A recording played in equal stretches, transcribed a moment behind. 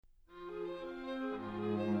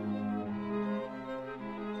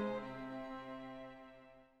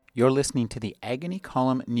You're listening to the Agony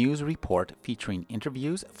Column News Report featuring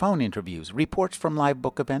interviews, phone interviews, reports from live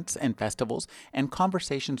book events and festivals, and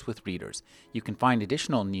conversations with readers. You can find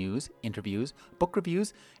additional news, interviews, book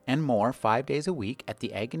reviews, and more 5 days a week at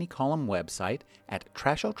the Agony Column website at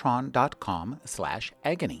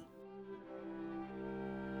trashotron.com/agony.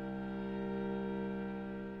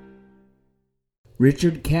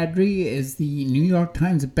 Richard Kadrey is the New York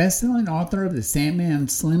Times bestselling author of the Sandman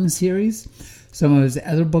Slim series. Some of his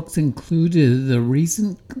other books include the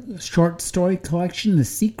recent short story collection, The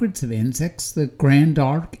Secrets of Insects, The Grand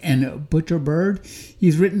Arc, and Butcher Bird.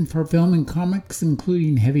 He's written for film and comics,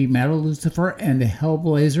 including Heavy Metal Lucifer and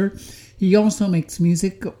Hellblazer. He also makes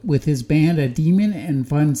music with his band A Demon and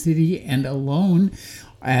Fun City, and alone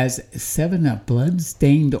as Seven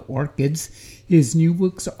Blood-Stained Orchids. His new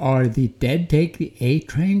books are The Dead Take the A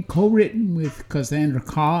Train, co-written with Cassandra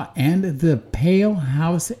Khaw, and The Pale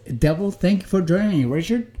House Devil. Thank you for joining me,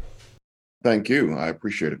 Richard. Thank you. I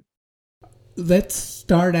appreciate it. Let's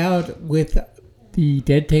start out with The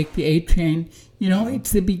Dead Take the A Train. You know,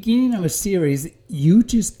 it's the beginning of a series. You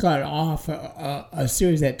just got off a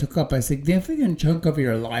series that took up a significant chunk of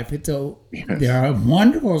your life. They're a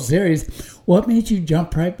wonderful series. What made you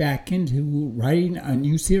jump right back into writing a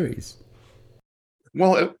new series?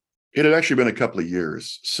 Well, it had actually been a couple of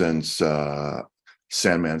years since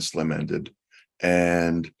Sandman Slim ended.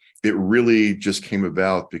 And it really just came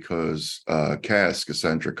about because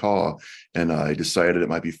Cassandra Khaw, and I decided it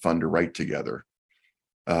might be fun to write together.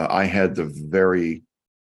 I had the very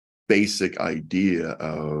basic idea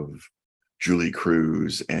of Julie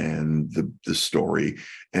Cruz and the story,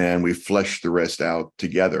 and we fleshed the rest out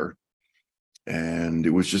together. And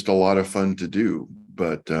it was just a lot of fun to do.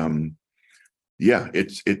 But yeah,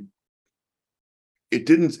 it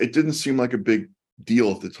didn't seem like a big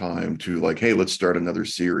deal at the time to like, hey, let's start another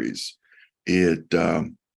series. It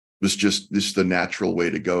was just the natural way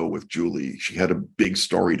to go with Julie. She had a big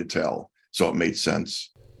story to tell, so it made sense.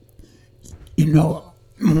 You know,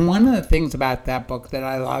 one of the things about that book that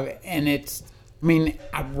I love, and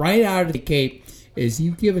right out of the gate, is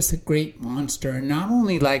you give us a great monster, and not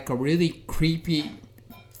only like a really creepy,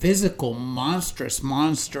 physical, monstrous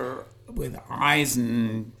monster with eyes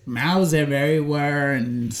and mouths everywhere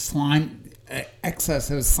and slime,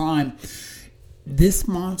 excessive slime. This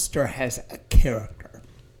monster has a character.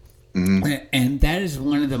 Mm-hmm. And that is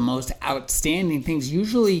one of the most outstanding things.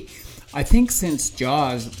 Usually, I think since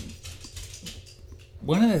Jaws,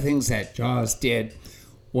 one of the things that Jaws did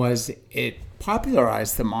was it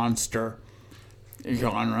popularized the monster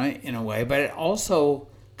genre in a way, but it also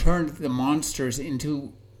turned the monsters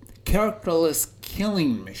into characterless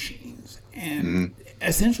killing machines. And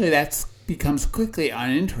essentially that becomes quickly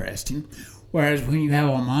uninteresting. Whereas when you have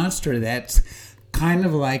a monster that's kind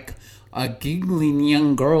of like a giggling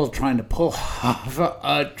young girl trying to pull off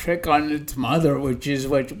a trick on its mother, which is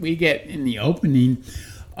what we get in the opening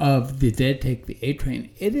of The Dead Take the A Train,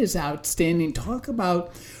 it is outstanding. Talk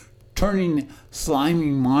about turning slimy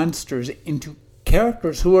monsters into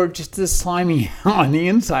characters who are just as slimy on the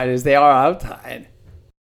inside as they are outside.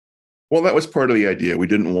 Well, that was part of the idea. We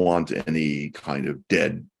didn't want any kind of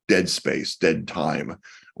dead space, dead time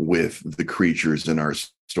with the creatures in our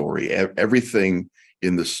story. Everything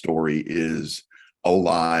in the story is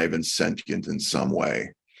alive and sentient in some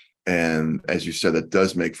way. And as you said, that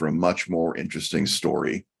does make for a much more interesting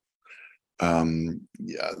story. The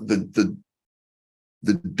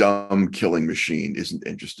dumb killing machine isn't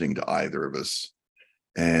interesting to either of us.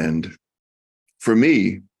 And for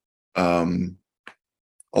me,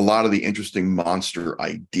 a lot of the interesting monster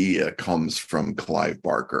idea comes from Clive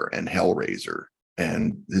Barker and Hellraiser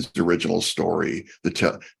and his original story,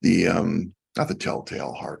 not the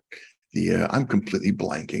Telltale Heart. I'm completely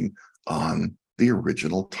blanking on the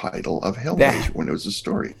original title of Hellraiser when it was a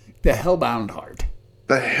story. The Hellbound Heart.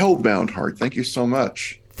 The Hellbound Heart. Thank you so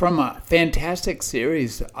much. From a fantastic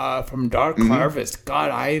series from Dark Harvest. God,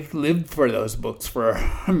 I lived for those books for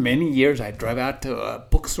many years. I drove out to a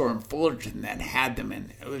bookstore in Fullerton that had them,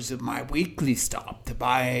 and it was my weekly stop to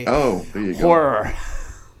buy horror. Go.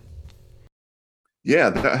 Yeah,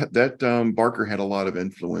 that Barker had a lot of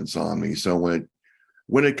influence on me. So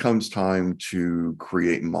when it comes time to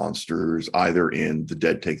create monsters, either in The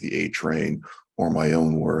Dead Take the A Train or my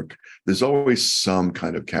own work, there's always some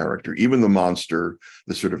kind of character. Even the monster,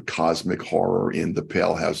 the sort of cosmic horror in The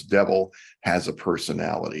Pale House Devil, has a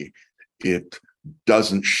personality. It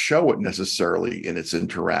doesn't show it necessarily in its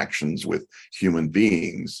interactions with human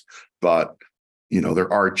beings, but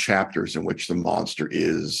there are chapters in which the monster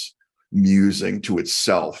is musing to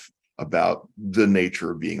itself about the nature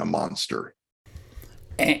of being a monster.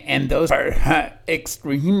 And those are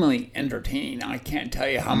extremely entertaining. I can't tell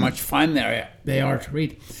you how much fun they are to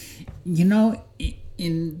read. You know,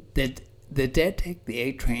 in the Dead Take the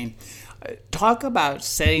A Train, talk about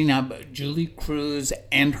setting up Julie Cruz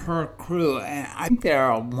and her crew. And I think they're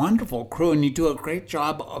a wonderful crew, and you do a great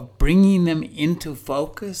job of bringing them into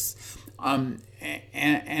focus. And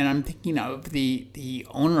I'm thinking of the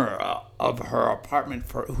owner of her apartment,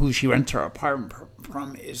 for who she rents her apartment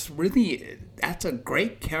from, is really, that's a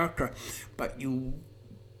great character, but you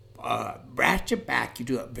ratchet back. You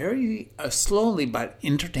do it very slowly but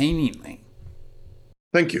entertainingly.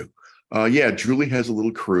 Thank you. Yeah, Julie has a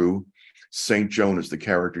little crew. St. Joan is the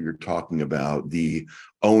character you're talking about, the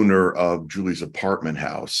owner of Julie's apartment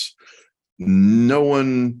house. No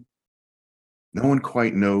one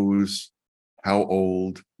quite knows how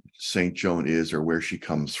old St. Joan is or where she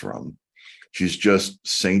comes from. She's just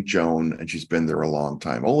St. Joan, and she's been there a long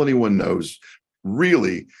time. All anyone knows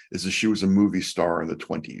really is that she was a movie star in the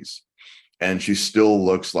 20s, and she still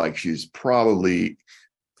looks like she's probably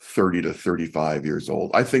 30 to 35 years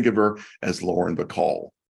old. I think of her as Lauren Bacall.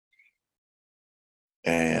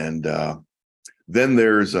 And then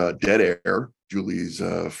there's Dead Air, Julie's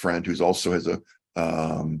friend, who's also has a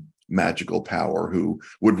magical power, who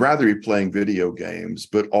would rather be playing video games,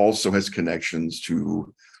 but also has connections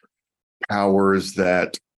to powers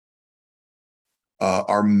that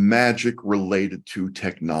are magic related to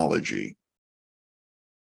technology.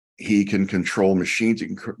 He can control machines, he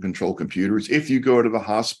can control computers. If you go to the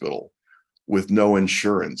hospital with no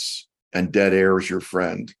insurance and Dead Air is your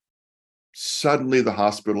friend, suddenly the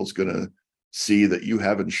hospital's going to see that you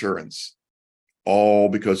have insurance, all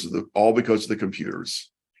because of the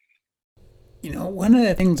computers. You know, one of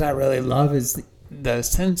the things I really love is the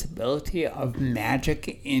sensibility of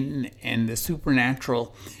magic and the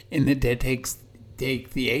supernatural in the Dead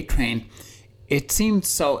Take the A Train. It seems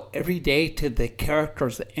so everyday to the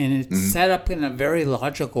characters, and it's set up in a very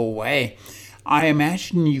logical way. I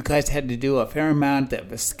imagine you guys had to do a fair amount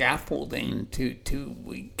of scaffolding to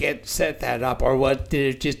set that up, or what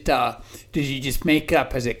did it just did you just make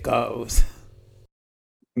up as it goes?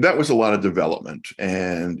 That was a lot of development,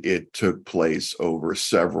 and it took place over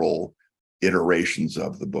several iterations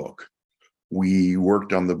of the book. We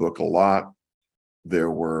worked on the book a lot. There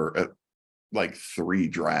were like 3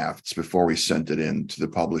 drafts before we sent it in to the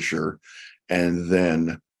publisher, and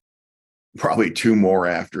then probably 2 more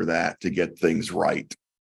after that to get things right.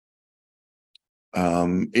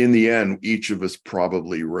 In the end, each of us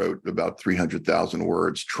probably wrote about 300,000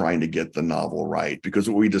 words trying to get the novel right, because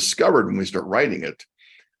what we discovered when we start writing it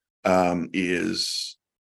is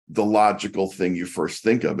the logical thing you first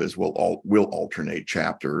think of is we'll alternate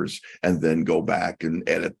chapters and then go back and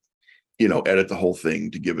edit the whole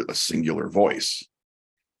thing to give it a singular voice.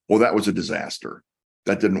 Well, that was a disaster.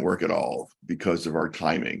 That didn't work at all because of our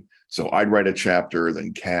timing. So I'd write a chapter,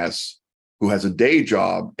 then Cass, who has a day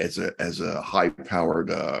job as a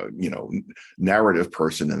high-powered narrative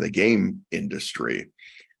person in the game industry,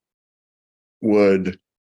 would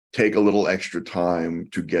take a little extra time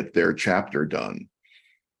to get their chapter done.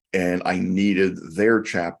 And I needed their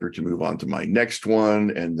chapter to move on to my next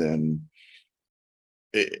one. And then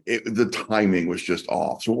the timing was just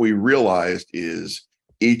off. So what we realized is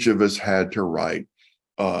each of us had to write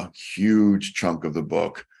a huge chunk of the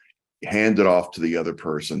book, hand it off to the other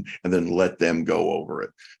person, and then let them go over it.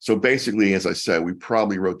 So basically, as I said, we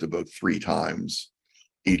probably wrote the book 3 times,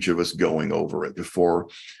 each of us going over it before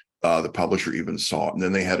the publisher even saw it. And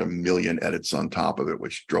then they had a million edits on top of it,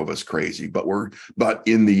 which drove us crazy. But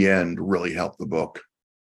in the end, really helped the book.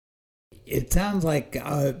 It sounds like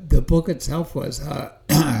the book itself was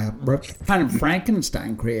kind of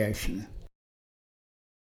Frankenstein creation.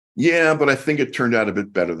 Yeah, but I think it turned out a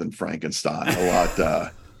bit better than Frankenstein.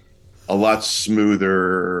 A lot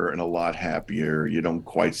smoother and a lot happier. You don't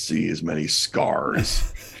quite see as many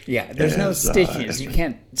scars. Yeah, there's no stitches. You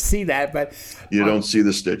can't see that, but you don't see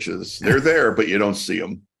the stitches. They're there, but you don't see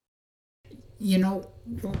them. You know,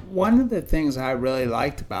 one of the things I really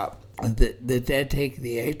liked about the Dead Take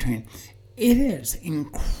the A Train, it is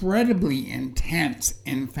incredibly intense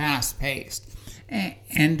and fast-paced.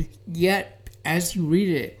 And yet, as you read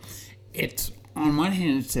it, it's, on one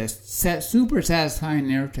hand, it's a super satisfying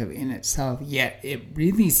narrative in itself, yet it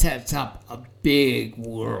really sets up a big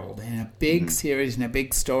world and a big series and a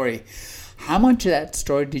big story. How much of that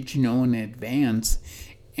story did you know in advance?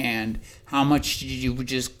 And how much did you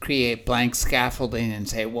just create blank scaffolding and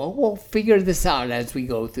say, well, we'll figure this out as we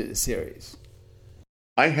go through the series?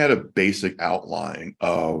 I had a basic outline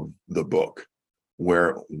of the book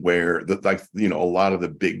where a lot of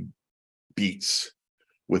the big beats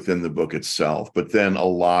within the book itself. But then a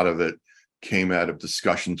lot of it came out of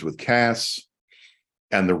discussions with Cass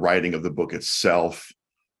and the writing of the book itself.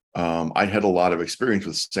 I had a lot of experience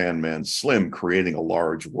with Sandman Slim creating a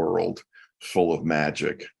large world full of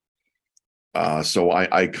magic. So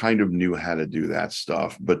I kind of knew how to do that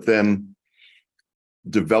stuff. But then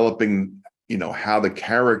developing, how the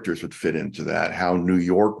characters would fit into that, how New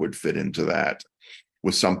York would fit into that,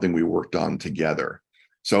 was something we worked on together.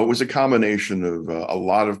 So it was a combination of a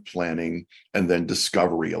lot of planning and then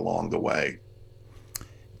discovery along the way.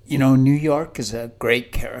 New York is a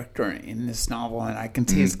great character in this novel, and I can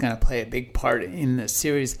see it's going to play a big part in the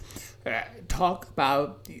series. Talk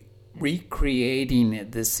about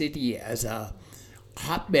recreating the city as a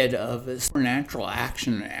hotbed of supernatural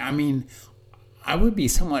action. I mean, I would be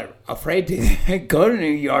somewhat afraid to go to New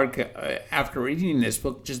York after reading this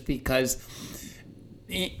book, just because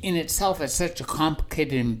in itself, it's such a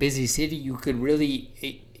complicated and busy city. You could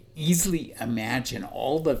really easily imagine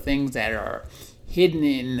all the things that are hidden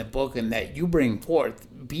in the book and that you bring forth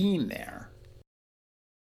being there.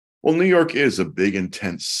 Well, New York is a big,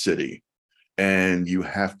 intense city, and you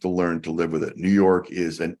have to learn to live with it. New York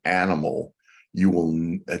is an animal.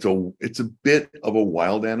 It's a bit of a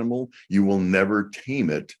wild animal. You will never tame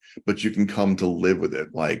it, but you can come to live with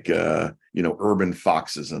it, like urban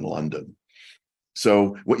foxes in London.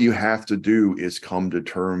 So what you have to do is come to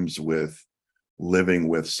terms with living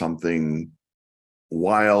with something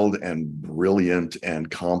wild and brilliant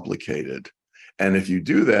and complicated. And if you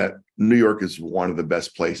do that, New York is one of the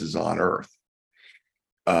best places on earth.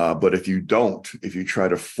 But if you try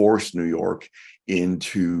to force New York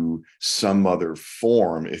into some other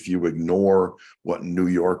form, if you ignore what New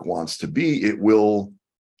York wants to be,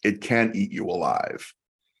 it can eat you alive.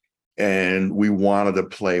 And we wanted to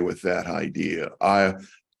play with that idea.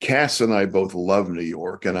 Cass and I both love New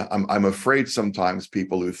York, and I'm afraid sometimes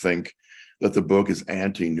people who think that the book is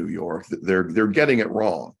anti-New York, they're getting it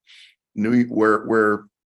wrong. We're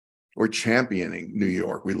championing New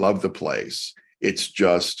York. We love the place. It's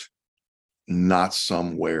just not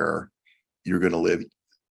somewhere you're going to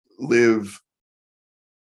live,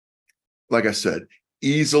 like I said,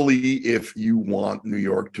 easily. If you want New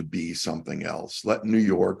York to be something else, let New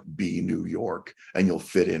York be New York, and you'll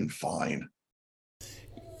fit in fine.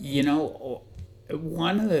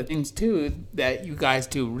 One of the things, too, that you guys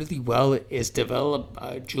do really well is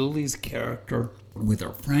develop Julie's character with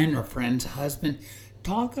her friend's husband.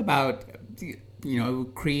 Talk about,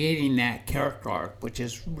 creating that character arc, which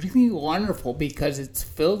is really wonderful because it's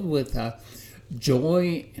filled with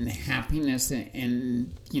joy and happiness.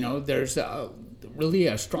 And there's really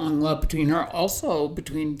a strong love between her, also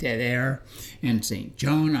between Dead Air and St.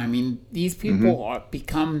 Joan. I mean, these people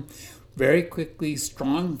become very quickly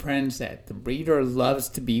strong friends that the reader loves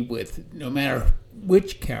to be with, no matter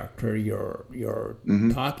which character you're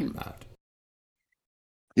talking about.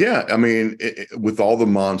 Yeah, I mean, with all the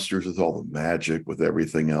monsters, with all the magic, with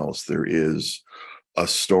everything else, there is a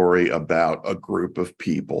story about a group of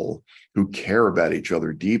people who care about each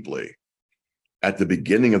other deeply. At the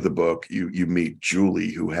beginning of the book, you meet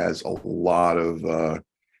Julie, who has a lot of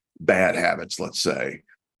bad habits, let's say.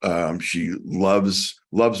 She loves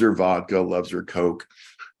her vodka, loves her Coke,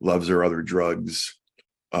 loves her other drugs,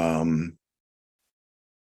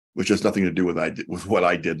 which has nothing to do with what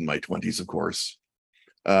I did in my 20s, of course.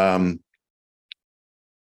 And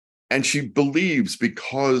she believes,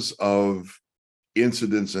 because of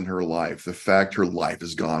incidents in her life, the fact her life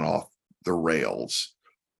has gone off the rails,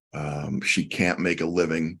 she can't make a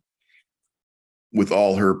living with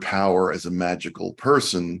all her power as a magical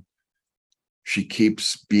person. She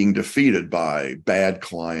keeps being defeated by bad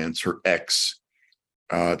clients. Her ex,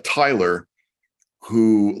 Tyler,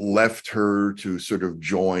 who left her to sort of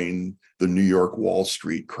join the New York Wall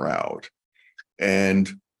Street crowd,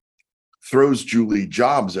 and throws Julie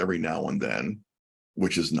jobs every now and then,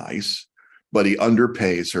 which is nice, but he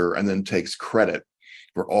underpays her and then takes credit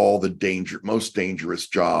for all the most dangerous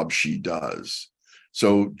jobs she does.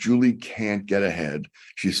 So Julie can't get ahead.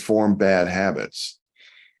 She's formed bad habits.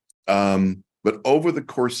 But over the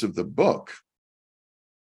course of the book,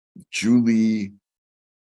 Julie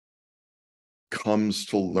comes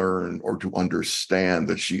to learn or to understand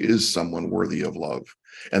that she is someone worthy of love.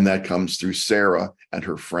 And that comes through Sarah and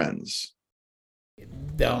her friends.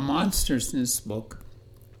 The monsters in this book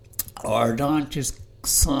are not just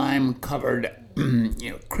slime-covered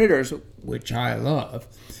critters, which I love,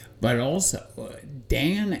 but also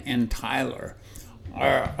Dan and Tyler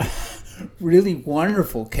are really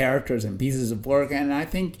wonderful characters and pieces of work, and I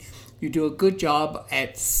think you do a good job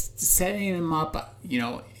at setting them up,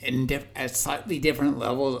 at slightly different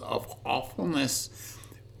levels of awfulness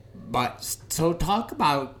But so talk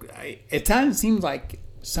about, it seems like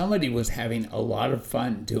somebody was having a lot of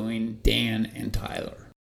fun doing Dan and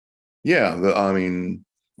Tyler. Yeah, I mean,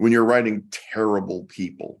 when you're writing terrible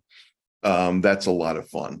people, that's a lot of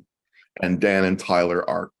fun. And Dan and Tyler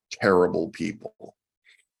are terrible people.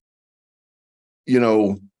 You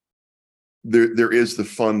know, there is the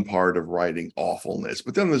fun part of writing awfulness,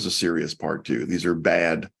 but then there's a serious part too. These are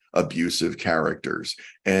bad, abusive characters.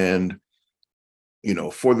 And, you know,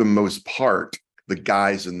 for the most part, the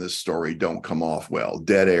guys in this story don't come off well.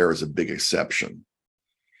 Dead Air is a big exception.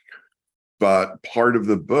 But part of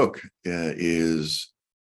the book is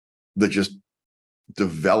that just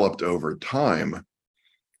developed over time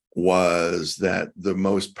was that the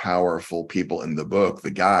most powerful people in the book,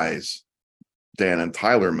 the guys, Dan and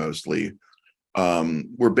Tyler mostly,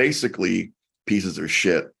 were basically pieces of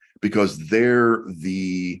shit because they're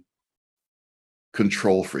the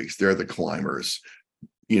control freaks. They're the climbers.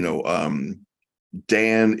 You know,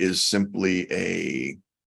 Dan is simply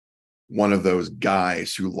one of those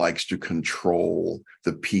guys who likes to control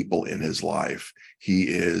the people in his life. He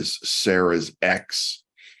is Sarah's ex.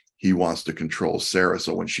 He wants to control Sarah.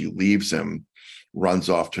 So when she leaves him, runs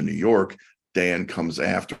off to New York, Dan comes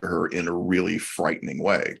after her in a really frightening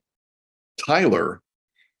way. Tyler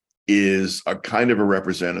is a kind of a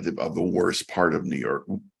representative of the worst part of New York.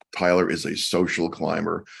 Tyler is a social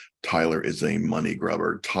climber. Tyler is a money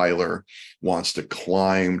grubber. Tyler wants to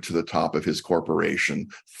climb to the top of his corporation,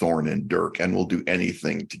 Thorne and Dirk, and will do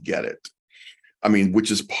anything to get it. I mean,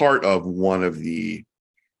 which is part of one of the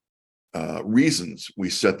reasons we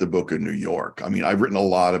set the book in New York. I mean, I've written a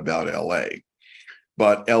lot about LA,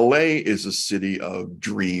 but LA is a city of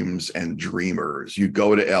dreams and dreamers. You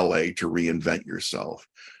go to LA to reinvent yourself.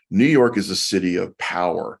 New York is a city of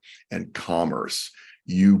power and commerce.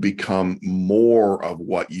 You become more of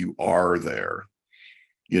what you are there.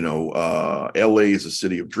 You know, LA is a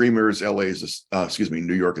city of dreamers.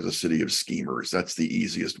 New York is a city of schemers. That's the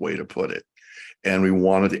easiest way to put it. And we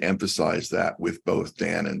wanted to emphasize that with both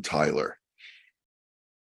Dan and Tyler.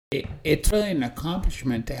 It's really an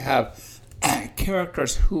accomplishment to have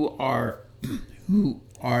characters who are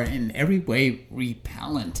in every way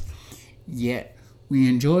repellent, yet we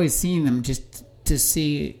enjoy seeing them. Just to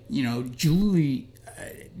see, you know, Julie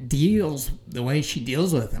deals the way she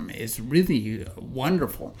deals with them is really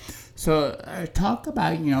wonderful. So talk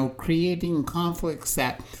about, you know, creating conflicts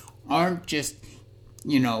that aren't just,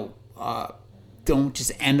 you know, don't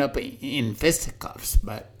just end up in fisticuffs,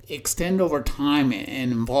 but extend over time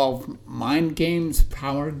and involve mind games,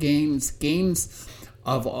 power games, games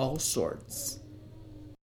of all sorts.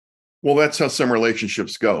 Well, that's how some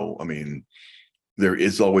relationships go. I mean, there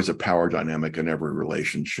is always a power dynamic in every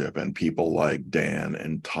relationship, and people like Dan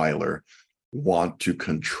and Tyler want to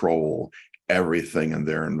control everything in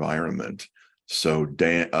their environment. So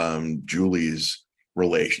Julie's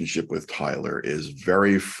relationship with Tyler is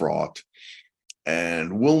very fraught,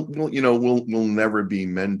 and will never be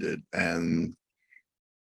mended. And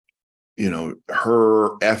you know,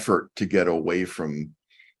 her effort to get away from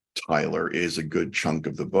Tyler is a good chunk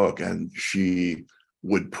of the book, and she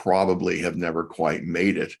would probably have never quite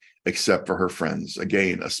made it, except for her friends,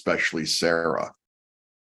 again, especially Sarah.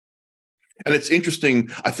 And it's interesting.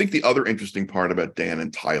 I think the other interesting part about Dan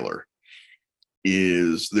and Tyler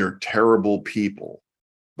is they're terrible people,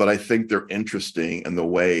 but I think they're interesting in the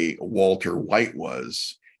way Walter White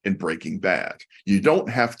was in Breaking Bad. You don't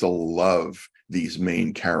have to love these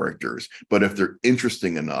main characters, but if they're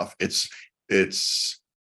interesting enough, it's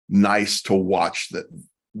nice to watch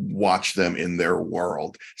them in their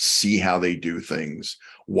world, see how they do things,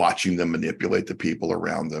 watching them manipulate the people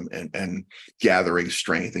around them, and gathering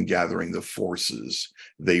strength and gathering the forces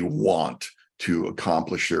they want to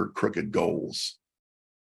accomplish their crooked goals.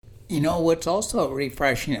 You know, what's also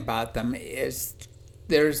refreshing about them is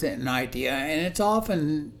there's an idea, and it's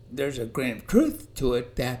often, there's a grain of truth to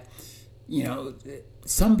it, that, you know,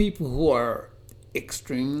 some people who are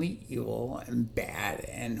extremely evil and bad,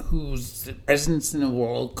 and whose presence in the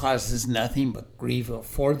world causes nothing but grief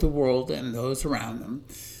for the world and those around them,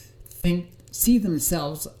 see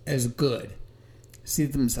themselves as good, see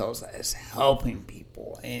themselves as helping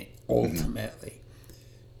people, and ultimately.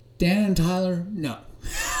 Dan and Tyler, no.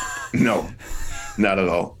 No, not at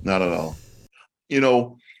all. Not at all. You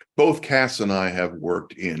know, both Cass and I have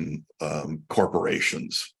worked in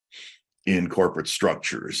corporations, in corporate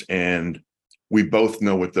structures, and we both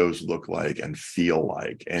know what those look like and feel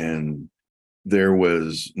like. And there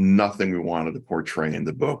was nothing we wanted to portray in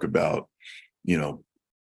the book about, you know,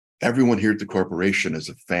 everyone here at the corporation is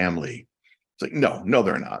a family. It's like, no,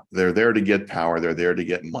 they're not. They're there to get power. They're there to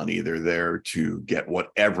get money. They're there to get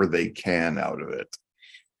whatever they can out of it.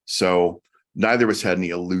 So neither of us had any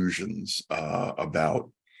illusions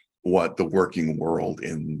about what the working world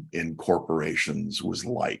in corporations was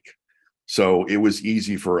like. So it was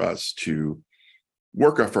easy for us to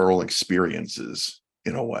work off our own experiences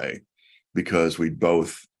in a way, because we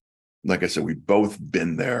both, like I said, we both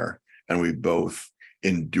been there, and we both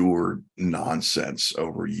endured nonsense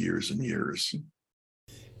over years and years.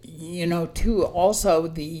 Too, also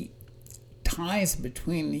the ties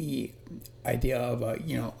between the idea of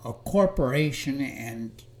a corporation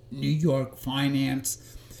and New York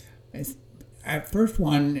finance. At first,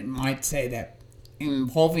 one might say that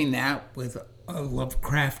involving that with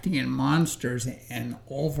Lovecraftian monsters and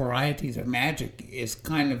all varieties of magic is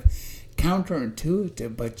kind of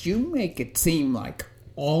counterintuitive, but you make it seem like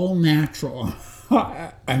all natural.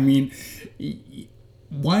 I mean,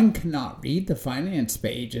 one cannot read the finance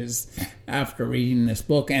pages after reading this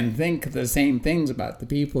book and think the same things about the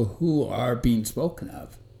people who are being spoken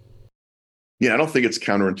of. Yeah, I don't think it's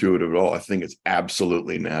counterintuitive at all. I think it's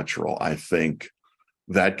absolutely natural. I think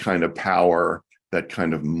that kind of power, that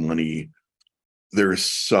kind of money, there's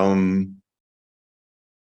some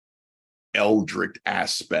eldritch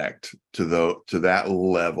aspect to that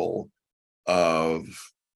level of,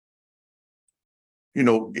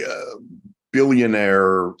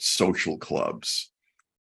 billionaire social clubs.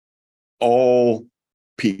 All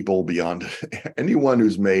people beyond anyone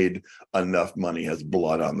who's made enough money has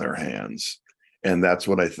blood on their hands. And that's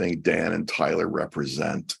what I think Dan and Tyler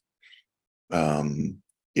represent in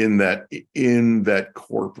that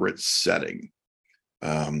corporate setting.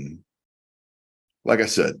 Like I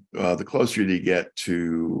said, the closer you get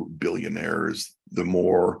to billionaires, the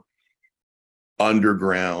more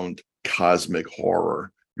underground cosmic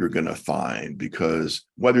horror you're going to find, because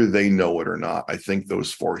whether they know it or not, I think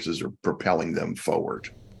those forces are propelling them forward.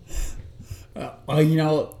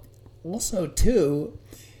 Also too,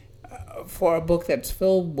 for a book that's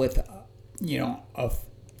filled with, a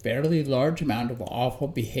fairly large amount of awful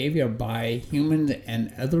behavior by humans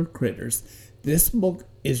and other critters, this book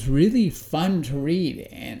is really fun to read.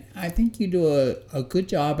 And I think you do a good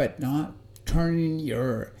job at not turning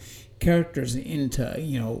your characters into,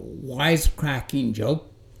 wisecracking joke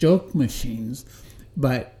machines,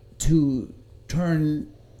 but to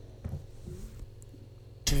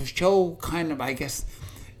show kind of, I guess,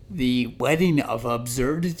 the wedding of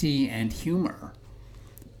absurdity and humor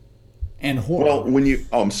and horror. Well,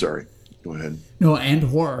 I'm sorry. Go ahead. No, and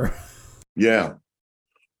horror. Yeah.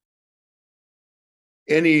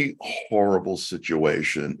 Any horrible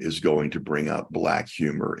situation is going to bring out black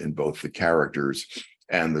humor in both the characters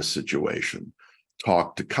and the situation.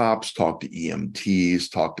 Talk to cops, talk to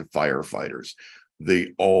EMTs, talk to firefighters.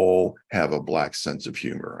 They all have a black sense of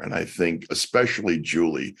humor. And I think especially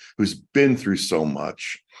Julie, who's been through so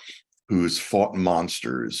much, who's fought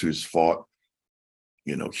monsters, who's fought,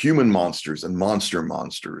 human monsters and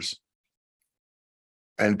monsters,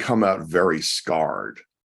 and come out very scarred,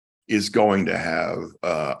 is going to have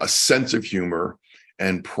a sense of humor,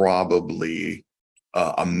 and probably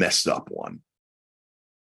a messed up one.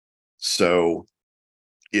 So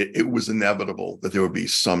it was inevitable that there would be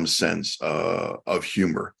some sense of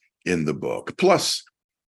humor in the book. Plus,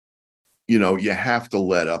 you have to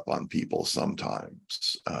let up on people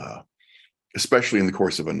sometimes, especially in the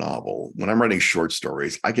course of a novel. When I'm writing short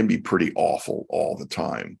stories, I can be pretty awful all the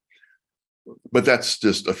time. But that's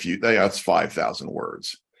just that's 5,000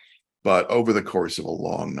 words. But over the course of a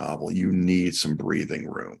long novel, you need some breathing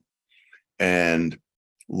room. And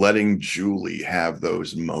letting Julie have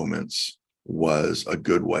those moments was a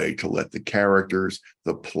good way to let the characters,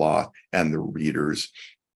 the plot, and the readers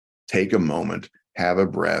take a moment, have a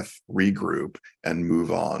breath, regroup, and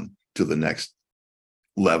move on to the next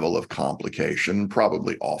level of complication,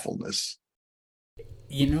 probably awfulness.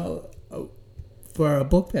 For a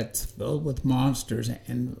book that's filled with monsters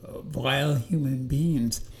and vile human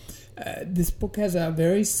beings, this book has a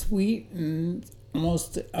very sweet and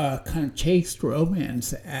almost kind of chaste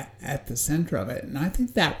romance at the center of it. And I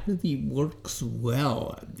think that really works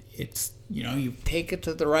well. It's, you take it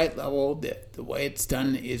to the right level. The way it's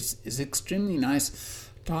done is extremely nice.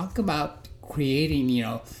 Talk about creating,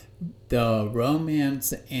 the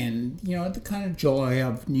romance and, the kind of joy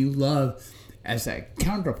of new love as a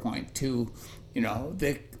counterpoint to,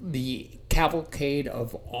 the cavalcade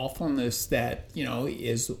of awfulness that,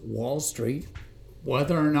 is Wall Street,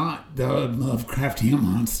 whether or not the Lovecraftian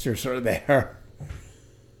monsters are there.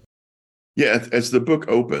 Yeah, as the book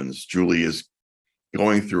opens, Julie is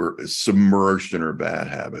going through, submerged in her bad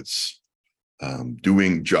habits.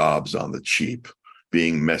 doing jobs on the cheap,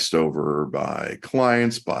 being messed over by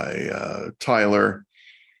clients, by Tyler.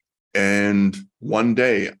 And one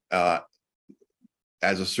day,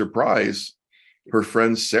 as a surprise, her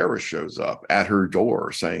friend Sarah shows up at her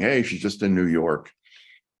door saying, hey, she's just in New York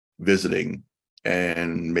visiting,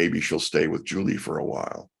 and maybe she'll stay with Julie for a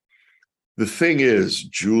while. The thing is,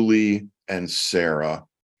 Julie and Sarah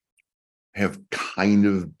have kind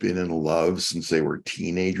of been in love since they were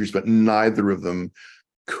teenagers, but neither of them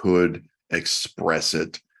could express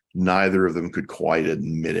it. Neither of them could quite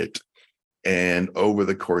admit it. And over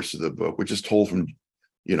the course of the book, which is told from,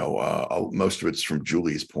 most of it's from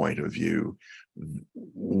Julie's point of view,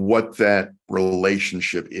 what that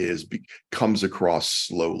relationship is comes across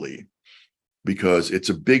slowly, because it's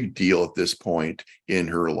a big deal at this point in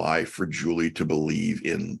her life for Julie to believe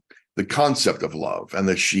in the concept of love, and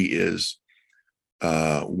that she is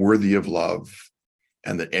worthy of love,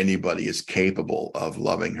 and that anybody is capable of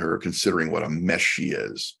loving her, considering what a mess she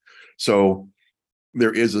is. So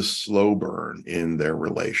there is a slow burn in their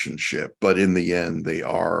relationship, but in the end, they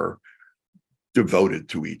are devoted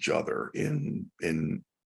to each other in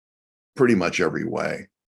pretty much every way.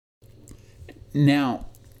 Now,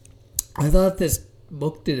 I thought this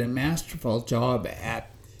book did a masterful job at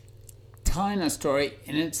telling a story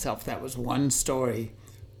in itself that was one story,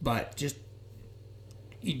 but just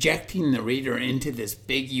ejecting the reader into this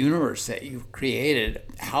big universe that you've created.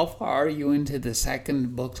 How far are you into the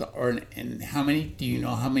second book, and how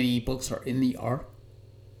many books are in the arc?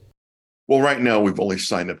 Well, right now we've only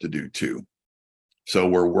signed up to do 2. So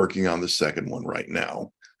we're working on the second one right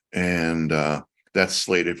now. And that's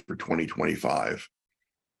slated for 2025.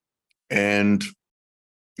 And,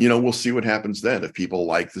 we'll see what happens then. If people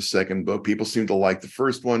like the second book, people seem to like the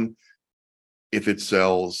first one. If it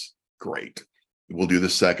sells, great. We'll do the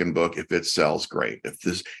second book. If it sells, great. If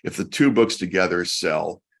the 2 books together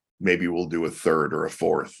sell, maybe we'll do a third or a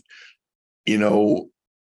fourth.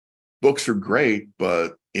 Books are great,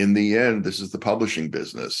 but in the end, this is the publishing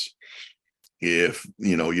business. If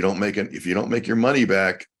you don't make your money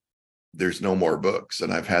back, there's no more books.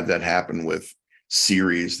 And I've had that happen with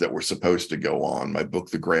series that were supposed to go on. My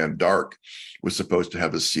book, The Grand Dark, was supposed to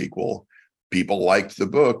have a sequel. People liked the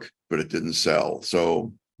book, but it didn't sell.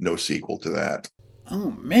 So no sequel to that.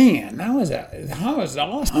 Oh man, that was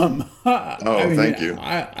awesome. Thank you.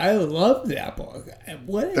 I love that book.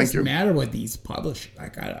 What is the matter with these publishers? I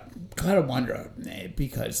gotta wonder,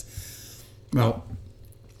 because, well,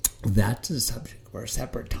 that's a subject for a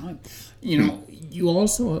separate time. You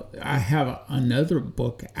also have another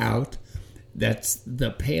book out that's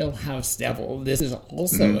The Pale House Devil. This is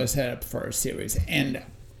also a setup for a series, and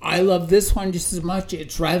I love this one just as much.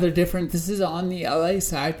 It's rather different. This is on the LA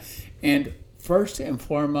side, and first and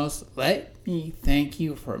foremost, let me thank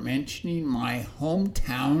you for mentioning my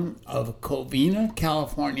hometown of Covina,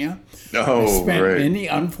 California. Oh, I spent great. many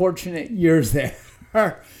unfortunate years there.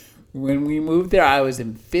 When we moved there, I was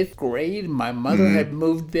in 5th grade. My mother had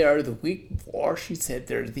moved there the week before. She said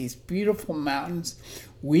there's these beautiful mountains.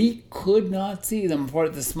 We could not see them for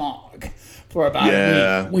the smog for about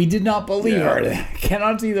a week. We did not believe her. I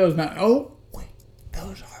cannot see those mountains. Oh, wait,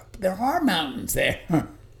 there are mountains there.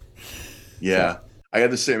 Yeah, I had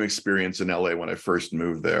the same experience in LA when I first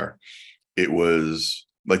moved there. It was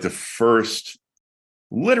like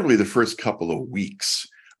literally the first couple of weeks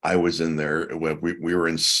I was in there when we were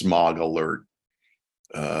in smog alert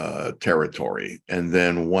territory. And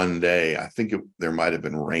then one day, I think there might have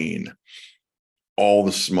been rain. All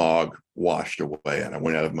the smog washed away, and I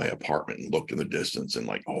went out of my apartment and looked in the distance and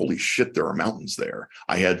holy shit, there are mountains there.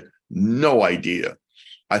 I had no idea.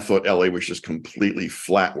 I thought LA was just completely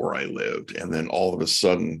flat where I lived. And then all of a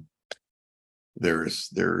sudden there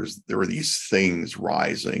were these things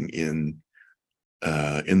rising in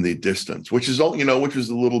the distance, which was a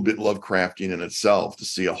little bit Lovecraftian in itself, to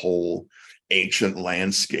see a whole ancient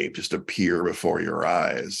landscape just appear before your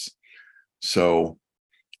eyes. So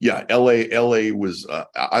yeah, LA was,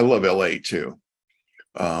 I love LA too.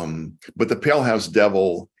 But The Pale House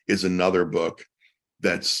Devil is another book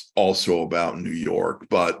that's also about New York,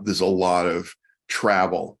 but there's a lot of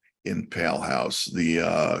travel in Pale House.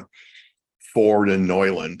 The Ford and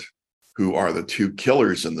Neuland, who are the 2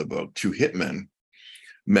 killers in the book, 2 hitmen,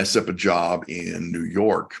 mess up a job in New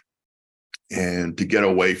York, and to get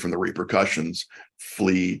away from the repercussions,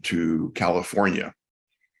 flee to California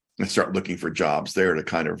and start looking for jobs there to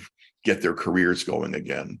kind of get their careers going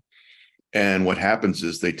again. And what happens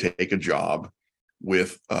is they take a job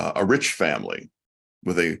with a rich family,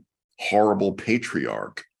 with a horrible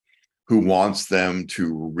patriarch who wants them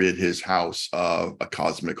to rid his house of a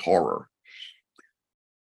cosmic horror.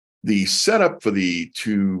 The setup for the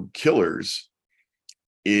two killers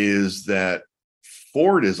is that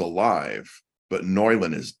Ford is alive, but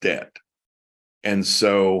Neuland is dead. And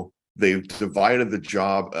so they've divided the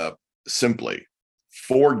job up simply.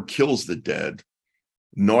 Ford kills the dead,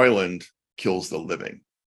 Neuland kills the living.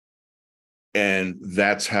 And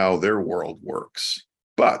that's how their world works.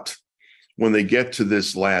 But when they get to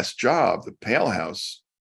this last job, the Pale House,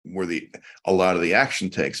 where a lot of the action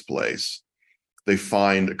takes place, they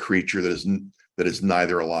find a creature that is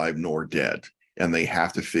neither alive nor dead, and they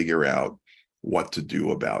have to figure out what to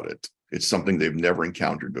do about it. It's something they've never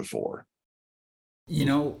encountered before. You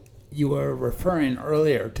know, you were referring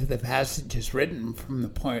earlier to the passages written from the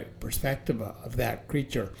perspective of that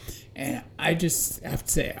creature. And I just have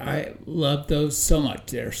to say, I love those so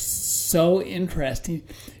much. They're so interesting.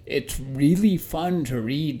 It's really fun to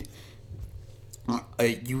read.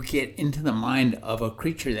 You get into the mind of a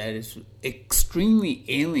creature that is extremely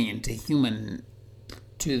alien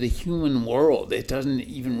to the human world. It doesn't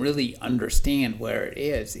even really understand where it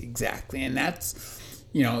is exactly. And that's,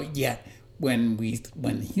 yet when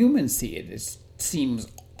humans see it, it seems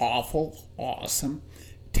awful, awesome,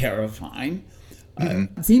 terrifying.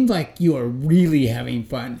 It seems like you are really having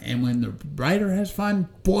fun. And when the writer has fun,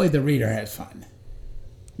 boy, the reader has fun.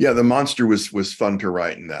 Yeah, the monster was fun to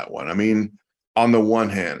write in that one. I mean, on the one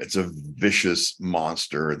hand, it's a vicious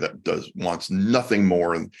monster that wants nothing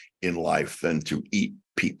more in life than to eat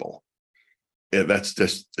people. It's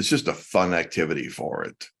just a fun activity for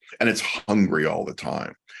it. And it's hungry all the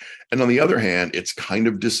time. And on the other hand, it's kind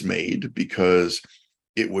of dismayed because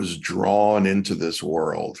it was drawn into this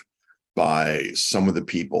world by some of the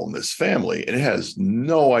people in this family, and it has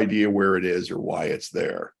no idea where it is or why it's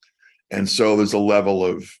there. And so there's a level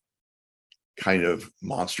of kind of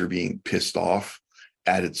monster being pissed off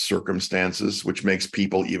at its circumstances, which makes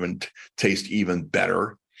people even taste even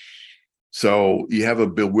better. So you have a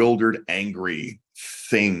bewildered, angry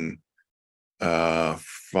thing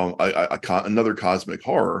from another cosmic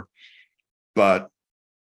horror, but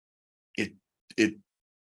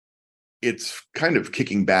it's kind of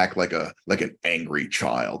kicking back like an angry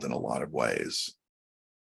child in a lot of ways.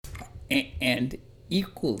 And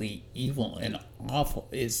equally evil and awful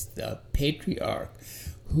is the patriarch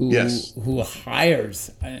who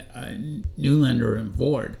hires Newlander and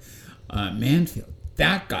Ford, Mansfield.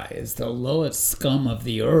 That guy is the lowest scum of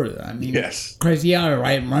the earth. I mean, yes, crazy, he ought to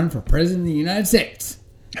run for president of the United States.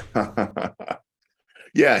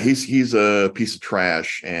 Yeah, he's a piece of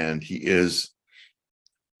trash, and he is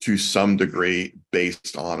to some degree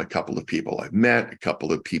based on a couple of people I've met, a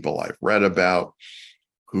couple of people I've read about,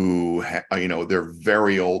 who they're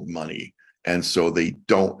very old money, and so they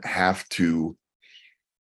don't have to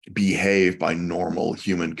behave by normal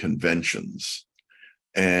human conventions,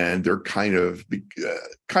 and they're kind of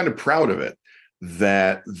proud of it,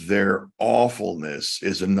 that their awfulness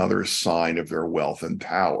is another sign of their wealth and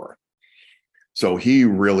power. So he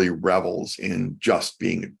really revels in just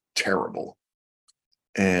being terrible.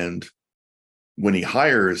 And when he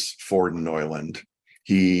hires Ford and Neuland,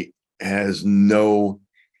 he has no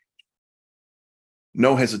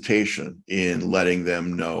hesitation in letting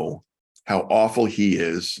them know how awful he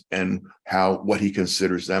is and what he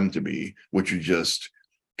considers them to be, which are just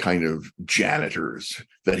kind of janitors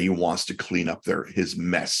that he wants to clean up his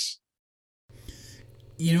mess.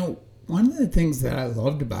 One of the things that I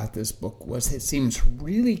loved about this book was it seems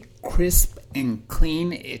really crisp and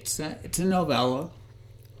clean. It's a novella,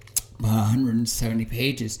 170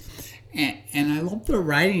 pages, and I love the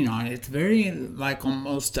writing on it. It's very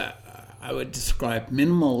almost I would describe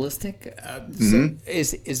minimalistic. So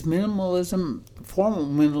is minimalism, formal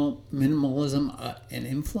minimalism, an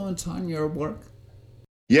influence on your work?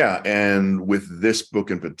 Yeah, and with this book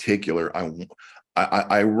in particular,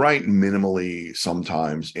 I write minimally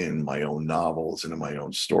sometimes in my own novels and in my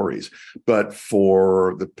own stories, but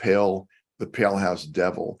for the Pale House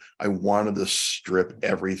Devil, I wanted to strip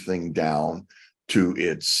everything down to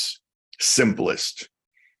its simplest.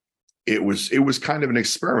 It was kind of an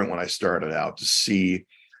experiment when I started out to see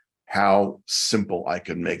how simple I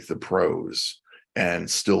could make the prose and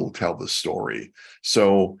still tell the story.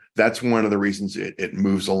 So that's one of the reasons it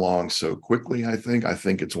moves along so quickly. I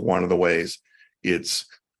think it's one of the ways it's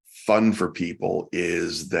fun for people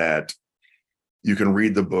is that you can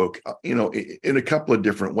read the book, in a couple of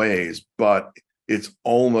different ways, but it's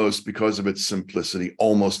almost, because of its simplicity,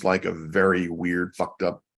 almost like a very weird, fucked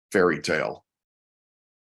up fairy tale.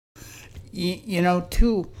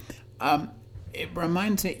 Too, it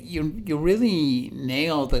reminds me, you really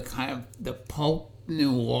nail the kind of the pulp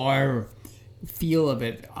noir feel of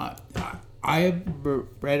it. I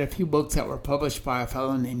read a few books that were published by a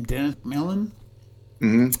fellow named Dennis Millen.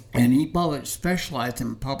 Mm-hmm. And he specialized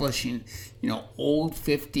in publishing, old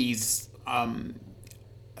 50s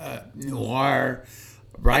noir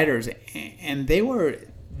writers. And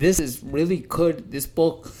this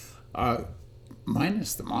book,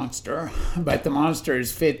 minus the monster, but the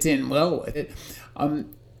monsters fits in well with it,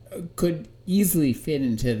 could easily fit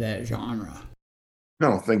into that genre.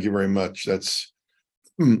 No, thank you very much. That's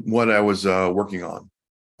what I was working on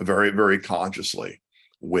very, very consciously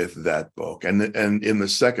with that book. And in the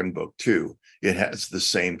second book, too, it has the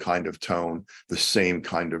same kind of tone, the same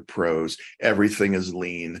kind of prose. Everything is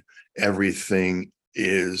lean. Everything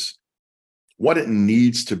is what it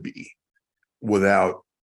needs to be without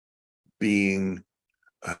being,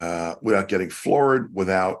 without getting floored,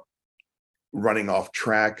 without running off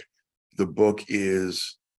track. The book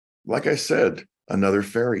is, like I said, another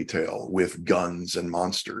fairy tale with guns and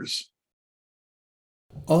monsters.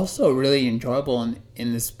 Also really enjoyable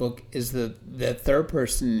in this book is the third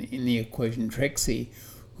person in the equation, Trixie,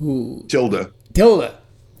 Tilda,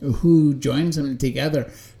 who joins them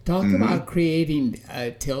together. Talk about creating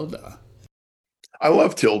Tilda. I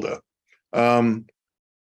love Tilda.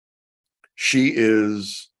 She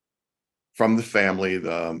is from the family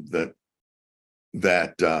that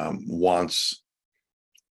wants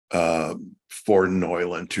Ford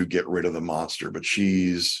Neuland to get rid of the monster, but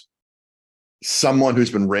she's someone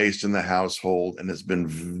who's been raised in the household and has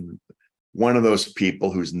been one of those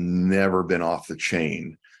people who's never been off the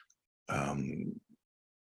chain.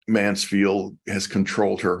 Mansfield has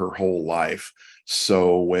controlled her whole life.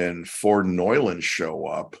 So when Ford Neuland show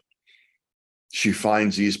up, she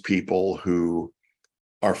finds these people who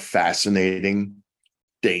are fascinating,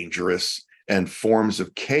 dangerous, and forms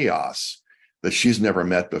of chaos that she's never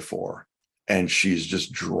met before. And she's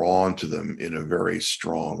just drawn to them in a very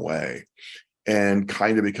strong way and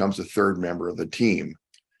kind of becomes a third member of the team.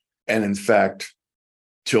 And in fact,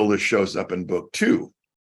 Tilda shows up in book 2,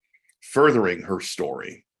 furthering her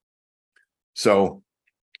story. So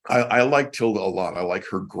I like Tilda a lot. I like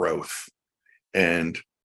her growth, and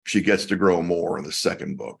she gets to grow more in the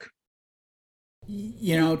second book.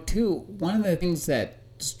 Too, one of the things that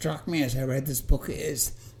struck me as I read this book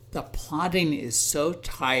is the plotting is so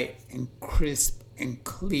tight and crisp and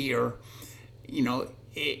clear.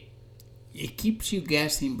 It keeps you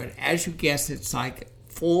guessing, but as you guess, it's like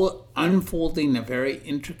unfolding a very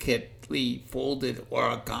intricately folded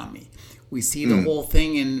origami. We see the whole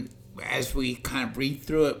thing, and as we kind of read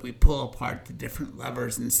through it, we pull apart the different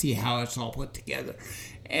levers and see how it's all put together.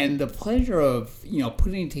 And the pleasure of,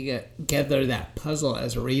 putting together that puzzle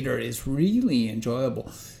as a reader is really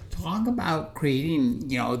enjoyable. Talk about creating,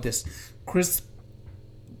 this crisp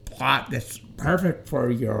plot that's perfect for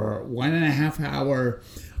your 1.5 hour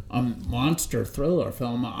monster thriller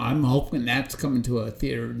film. I'm hoping that's coming to a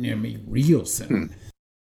theater near me real soon.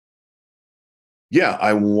 Yeah,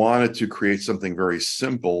 I wanted to create something very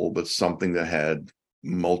simple, but something that had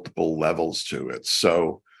multiple levels to it.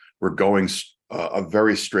 So we're going a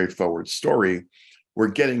very straightforward story. We're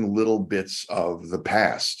getting little bits of the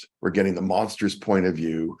past. We're getting the monster's point of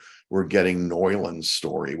view. We're getting Neuland's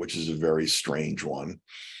story, which is a very strange one.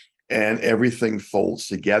 And everything folds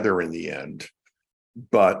together in the end.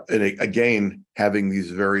 But again, having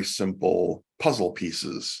these very simple puzzle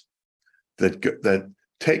pieces that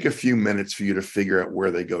take a few minutes for you to figure out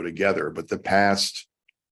where they go together. But the past,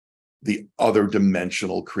 the other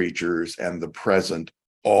dimensional creatures, and the present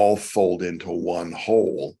all fold into one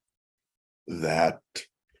whole that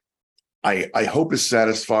I hope is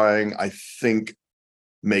satisfying. I think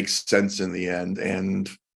makes sense in the end, and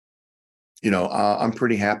I'm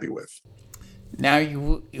pretty happy with. Now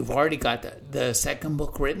you've already got the second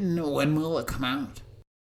book written. When will it come out?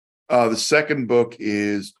 The second book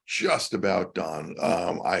is just about done.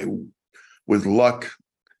 With luck,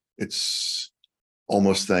 it's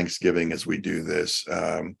almost Thanksgiving as we do this.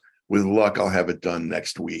 With luck, I'll have it done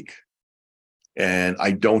next week. And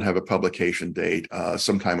I don't have a publication date,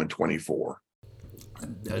 sometime in 2024.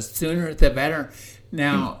 The sooner the better.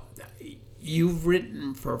 Now, you've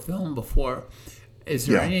written for film before. Is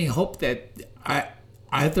there any hope that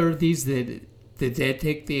either of these, the Dead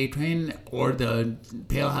Take the A Train or the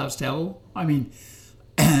Pale House Devil? I mean,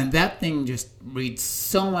 that thing just reads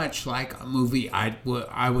so much like a movie I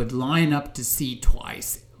would line up to see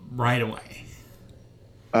twice right away.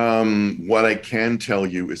 What I can tell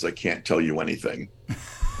you is I can't tell you anything.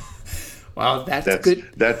 Well, that's good.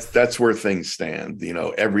 That's where things stand.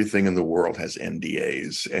 Everything in the world has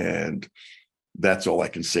NDAs, and that's all I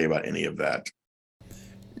can say about any of that.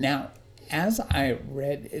 Now, as I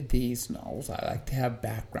read these novels, I like to have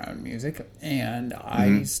background music, and I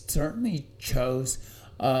Mhm. certainly chose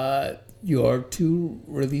your two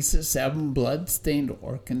releases, Seven Bloodstained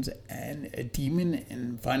Orphans and A Demon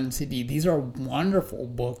in Fun City. These are wonderful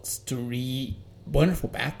books to read, wonderful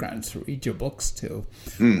backgrounds to read your books to.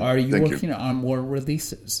 Are you Thank you. working on more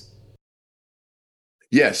releases?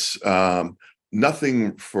 Yes,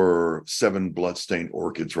 nothing for Seven Bloodstained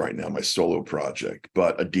Orchids right now, my solo project,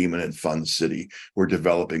 but A Demon in Fun City. We're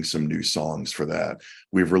developing some new songs for that.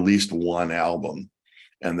 We've released one album,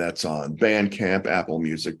 and that's on Bandcamp, Apple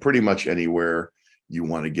Music, pretty much anywhere you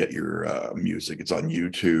want to get your music. It's on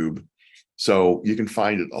YouTube. So you can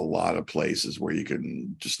find it a lot of places where you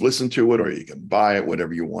can just listen to it or you can buy it,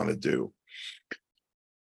 whatever you want to do.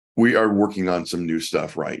 We are working on some new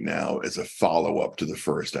stuff right now as a follow-up to the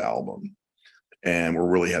first album, and we're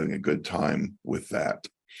really having a good time with that.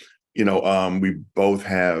 We both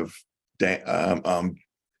have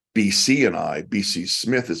BC and I. BC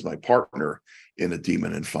Smith is my partner in A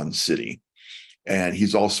Demon in Fun City, and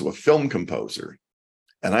he's also a film composer,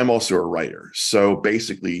 and I'm also a writer. So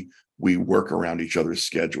basically, we work around each other's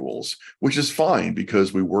schedules, which is fine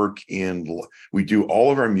because we do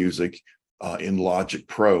all of our music in Logic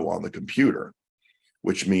Pro on the computer,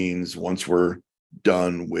 which means once we're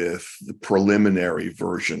done with the preliminary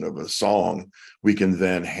version of a song, we can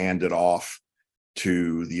then hand it off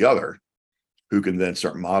to the other who can then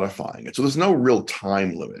start modifying it. So there's no real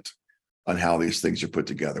time limit on how these things are put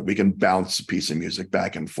together. We can bounce a piece of music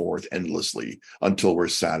back and forth endlessly until we're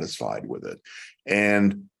satisfied with it.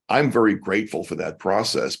 And I'm very grateful for that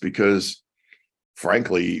process because,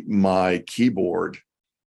 frankly, my keyboard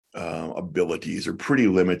abilities are pretty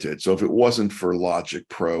limited. So if it wasn't for Logic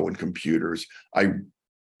Pro and computers, I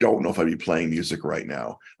don't know if I'd be playing music right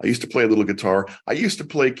now. I used to play a little guitar. I used to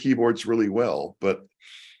play keyboards really well, but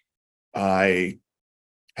I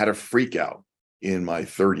had a freak out in my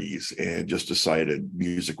 30s and just decided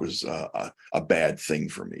music was a bad thing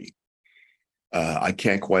for me. I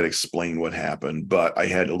can't quite explain what happened, but I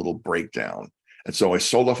had a little breakdown. And so I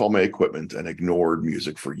sold off all my equipment and ignored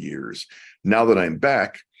music for years. Now that I'm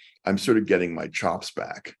back, I'm sort of getting my chops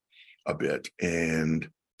back a bit.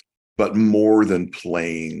 But more than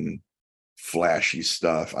playing flashy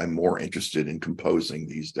stuff, I'm more interested in composing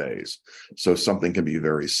these days. So something can be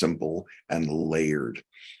very simple and layered.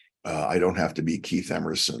 I don't have to be Keith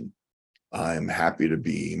Emerson. I'm happy to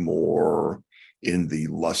be more in the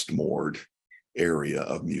Lustmord area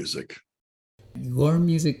of music. Your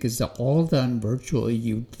music is all done virtually.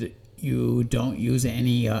 You don't use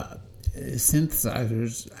any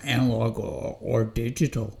synthesizers, analog or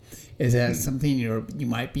digital. Is that something you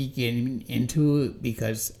might be getting into?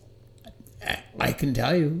 Because I can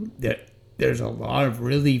tell you that there's a lot of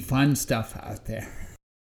really fun stuff out there.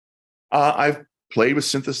 I've played with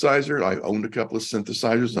synthesizer. I owned a couple of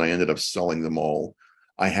synthesizers and I ended up selling them all.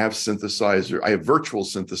 I have virtual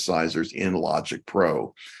synthesizers in Logic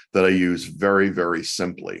Pro that I use very, very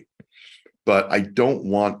simply. But I don't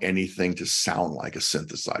want anything to sound like a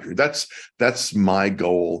synthesizer. That's my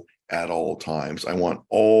goal at all times. I want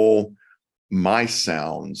all my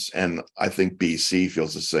sounds, and I think BC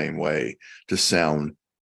feels the same way, to sound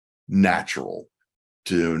natural,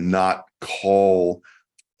 to not call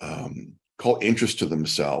interest to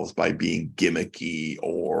themselves by being gimmicky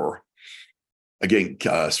or, again,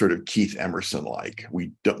 sort of Keith Emerson like.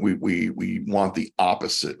 We want the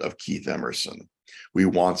opposite of Keith Emerson. We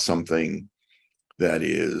want something that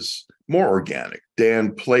is more organic.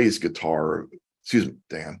 Dan plays guitar. Excuse me,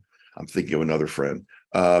 Dan. I'm thinking of another friend.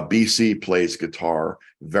 BC plays guitar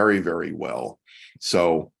very, very well.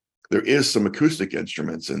 So there is some acoustic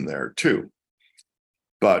instruments in there too.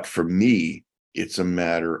 But for me, it's a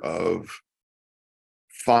matter of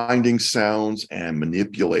finding sounds and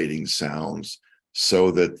manipulating sounds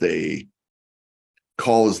so that they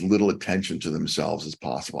call as little attention to themselves as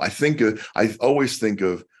possible. I always think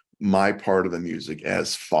of my part of the music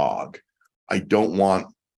as fog. I don't want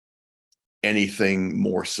anything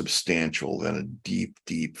more substantial than a deep,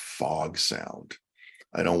 deep fog sound.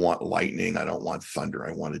 I don't want lightning. I don't want thunder.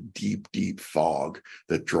 I want a deep, deep fog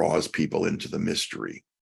that draws people into the mystery.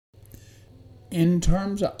 In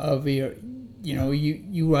terms of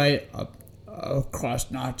you write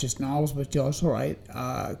across not just novels, but you also write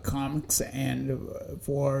comics and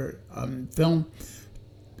for film.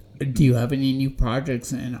 Do you have any new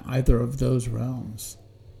projects in either of those realms?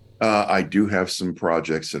 I do have some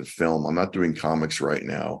projects in film. I'm not doing comics right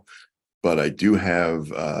now, but I do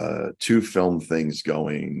have 2 film things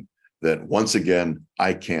going that, once again,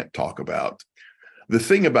 I can't talk about. The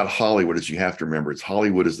thing about Hollywood is you have to remember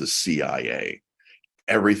Hollywood is the CIA.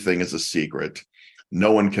 everything is a secret.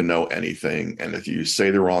 No one can know anything. And if you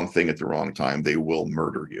say the wrong thing at the wrong time, they will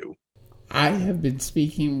murder you. I have been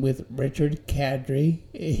speaking with Richard Kadrey.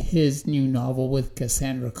 His new novel with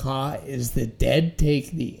Cassandra Khaw is The Dead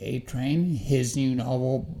Take the A Train. His new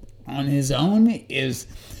novel on his own is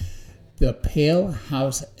The Pale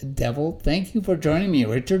House Devil. Thank you for joining me,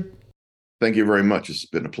 Richard. Thank you very much. It's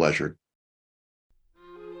been a pleasure.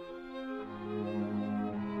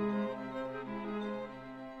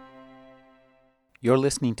 You're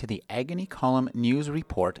listening to the Agony Column News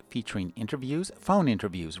Report featuring interviews, phone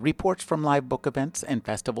interviews, reports from live book events and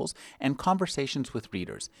festivals, and conversations with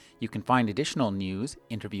readers. You can find additional news,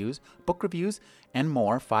 interviews, book reviews, and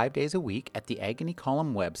more 5 days a week at the Agony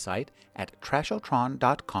Column website at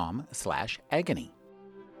trashotron.com/agony.